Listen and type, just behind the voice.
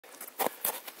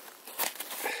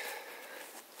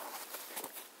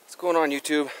What's going on,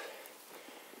 YouTube?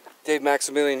 Dave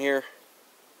Maximilian here,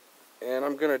 and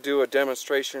I'm going to do a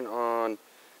demonstration on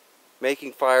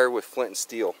making fire with flint and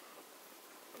steel.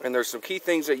 And there's some key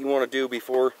things that you want to do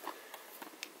before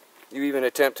you even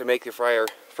attempt to make the fire.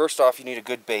 First off, you need a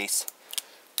good base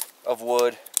of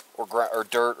wood or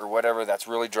dirt or whatever that's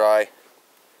really dry,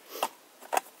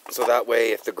 so that way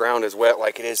if the ground is wet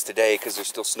like it is today, because there's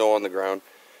still snow on the ground,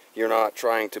 you're not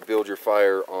trying to build your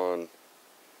fire on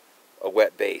a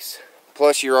wet base.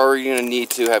 Plus, you're already going to need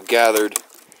to have gathered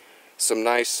some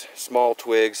nice small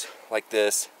twigs like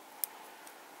this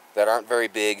that aren't very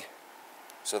big,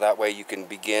 so that way you can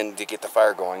begin to get the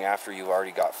fire going after you've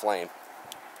already got flame.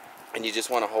 And you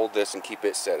just want to hold this and keep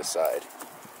it set aside.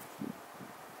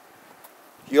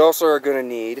 You also are going to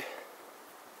need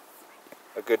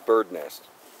a good bird nest.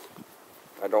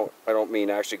 I don't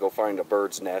mean actually go find a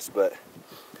bird's nest, but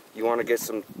you want to get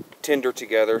some tinder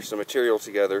together, some material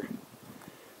together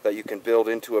that you can build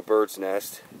into a bird's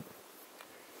nest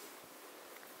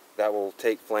that will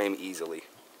take flame easily.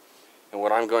 And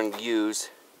what I'm going to use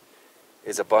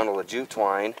is a bundle of jute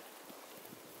twine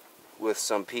with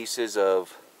some pieces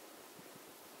of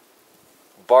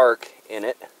bark in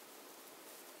it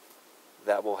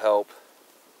that will help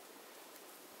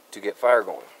to get fire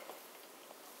going.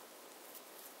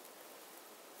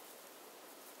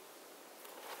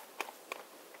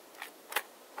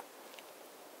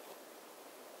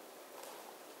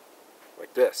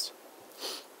 Like this.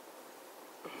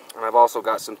 And I've also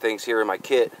got some things here in my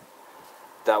kit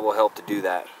that will help to do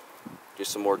that.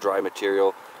 Just some more dry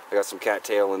material. I got some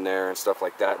cattail in there and stuff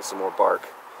like that, and some more bark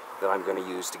that I'm going to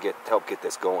use to help get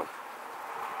this going.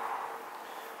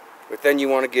 But then you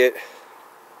want to get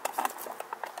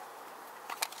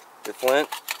your flint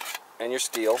and your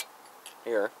steel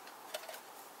here.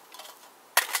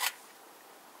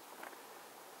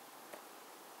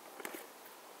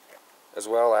 As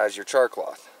well as your char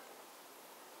cloth.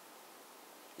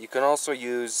 You can also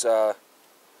use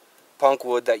punk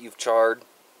wood that you've charred.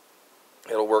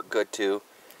 It'll work good too.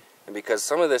 And because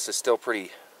some of this is still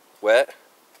pretty wet,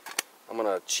 I'm going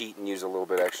to cheat and use a little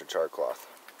bit extra char cloth.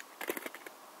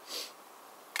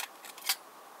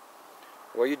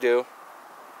 What you do,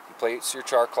 you place your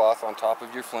char cloth on top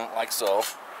of your flint like so,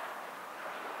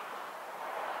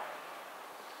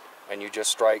 and you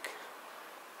just strike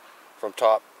from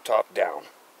top down.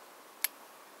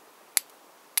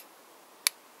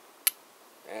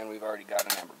 And we've already got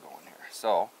an ember going here.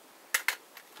 So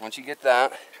once you get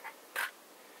that,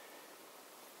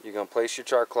 you're going to place your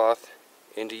char cloth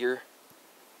into your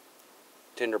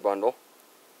tinder bundle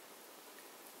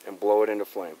and blow it into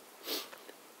flame.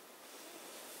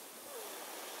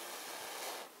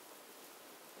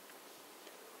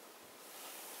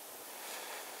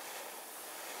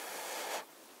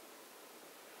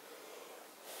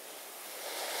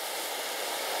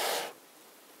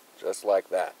 Just like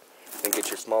that. Then get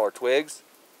your smaller twigs,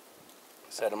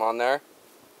 set them on there.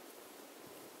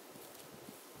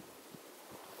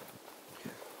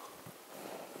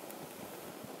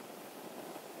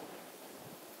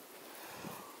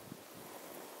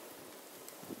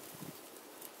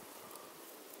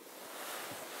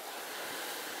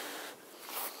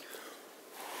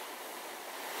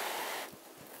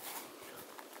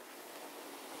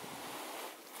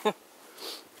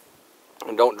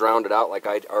 And don't drown it out like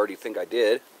I already think I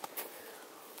did.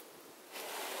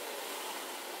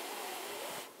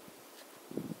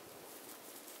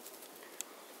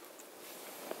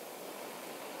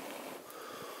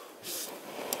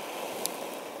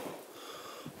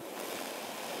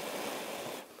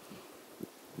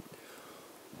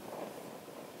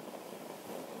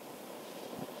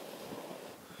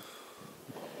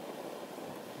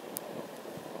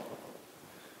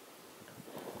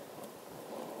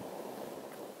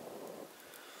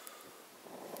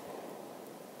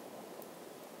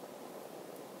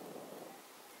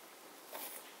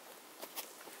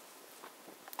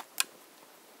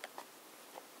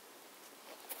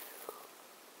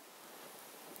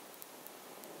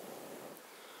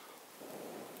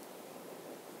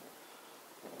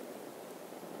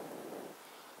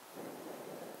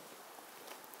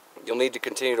 You'll need to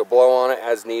continue to blow on it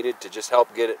as needed to just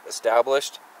help get it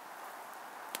established.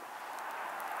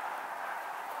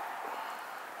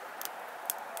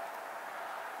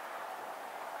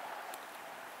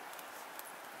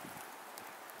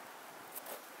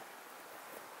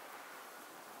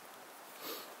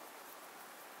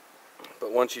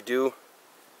 But once you do,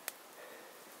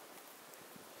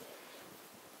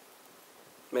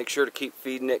 make sure to keep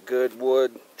feeding it good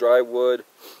wood, dry wood.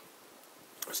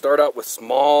 Start out with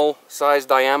small size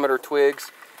diameter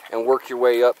twigs and work your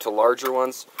way up to larger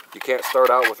ones. You can't start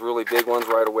out with really big ones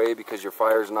right away because your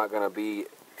fire is not going to be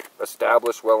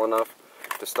established well enough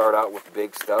to start out with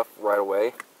big stuff right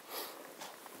away.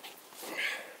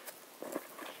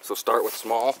 So start with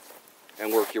small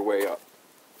and work your way up.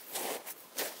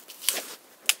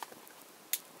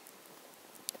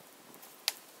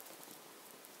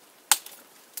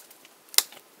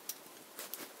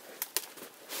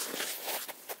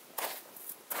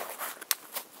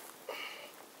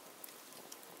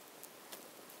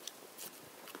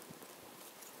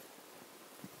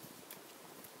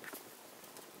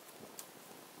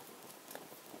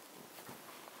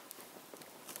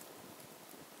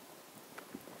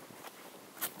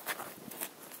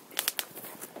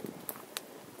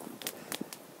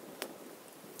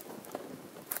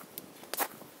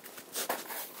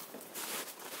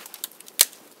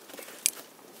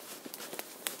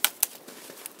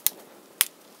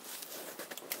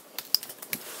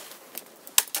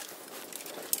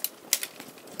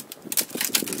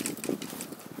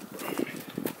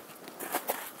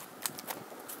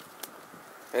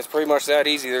 It's pretty much that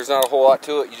easy. There's not a whole lot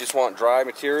to it. You just want dry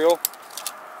material.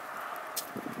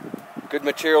 Good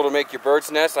material to make your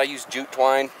bird's nest. I use jute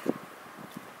twine.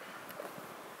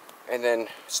 And then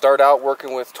start out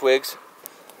working with twigs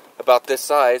about this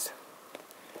size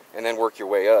and then work your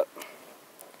way up.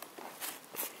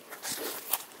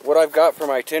 What I've got for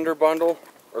my tinder bundle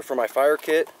or for my fire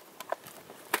kit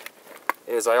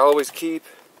is I always keep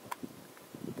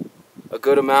a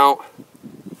good amount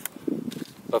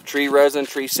of tree resin,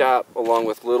 tree sap, along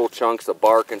with little chunks of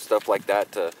bark and stuff like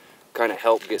that to kind of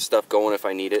help get stuff going if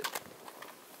I need it.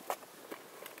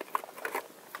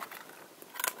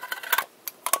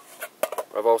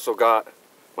 I've also got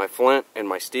my flint and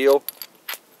my steel.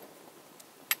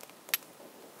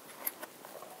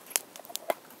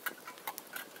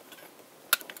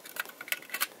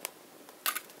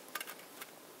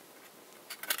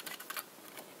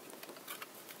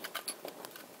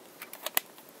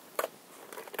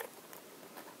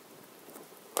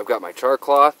 I've got my char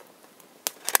cloth.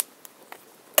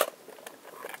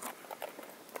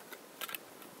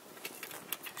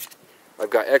 I've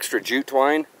got extra jute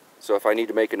twine, so if I need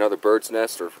to make another bird's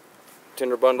nest or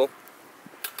tinder bundle.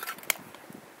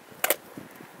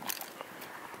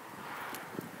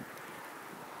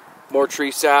 More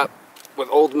tree sap with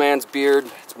old man's beard.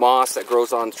 It's moss that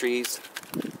grows on trees.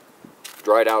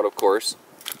 Dried out, of course.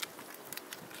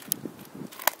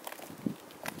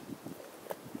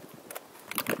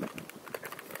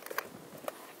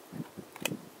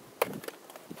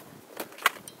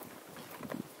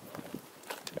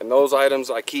 And those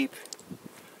items I keep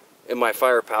in my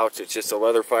fire pouch. It's just a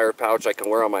leather fire pouch I can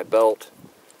wear on my belt.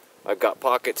 I've got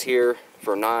pockets here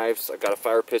for knives. I've got a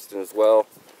fire piston as well.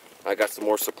 I got some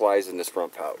more supplies in this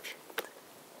front pouch.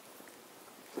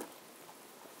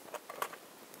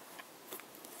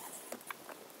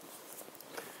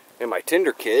 And my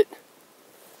tinder kit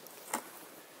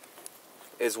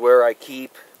is where I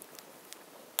keep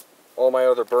all my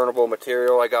other burnable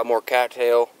material. I got more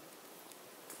cattail,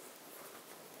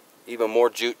 even more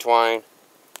jute twine,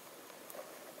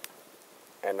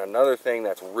 and another thing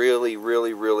that's really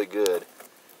good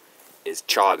is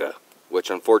chaga, which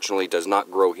unfortunately does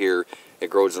not grow here. It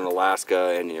grows in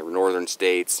Alaska and your northern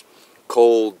states,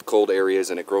 cold areas,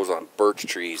 and it grows on birch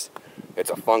trees. It's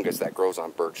a fungus that grows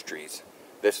on birch trees.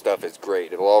 This stuff is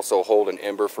great. It'll also hold an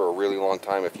ember for a really long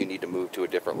time if you need to move to a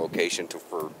different location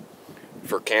for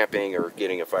camping or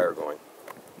getting a fire going.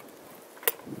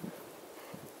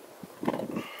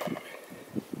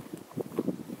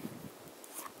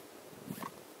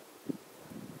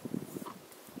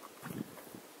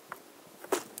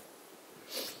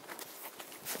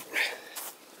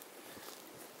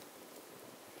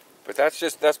 But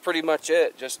that's pretty much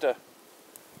it. Just a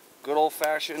good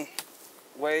old-fashioned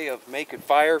way of making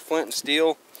fire, flint and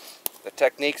steel. The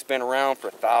technique's been around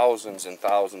for thousands and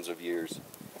thousands of years.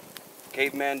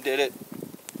 Cavemen did it.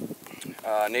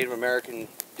 Native Americans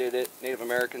did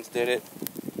it.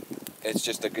 It's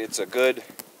just it's a good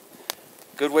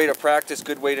way to practice,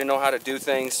 good way to know how to do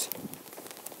things.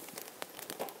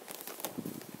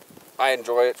 I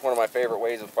enjoy it. It's one of my favorite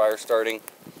ways of fire starting.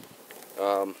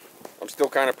 I'm still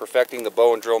kind of perfecting the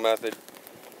bow and drill method.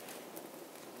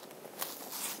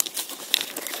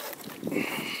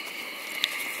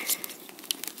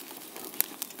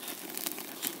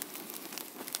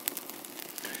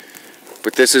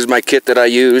 But this is my kit that I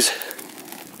use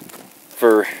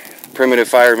for primitive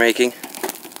fire making.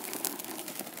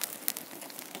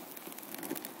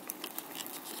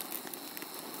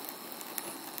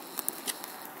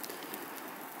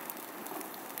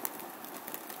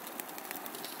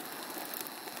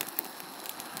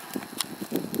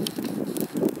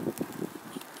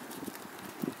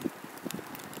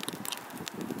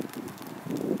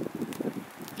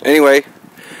 Anyway,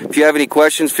 if you have any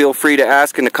questions, feel free to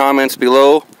ask in the comments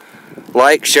below.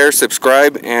 Like, share,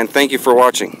 subscribe, and thank you for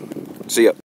watching. See ya.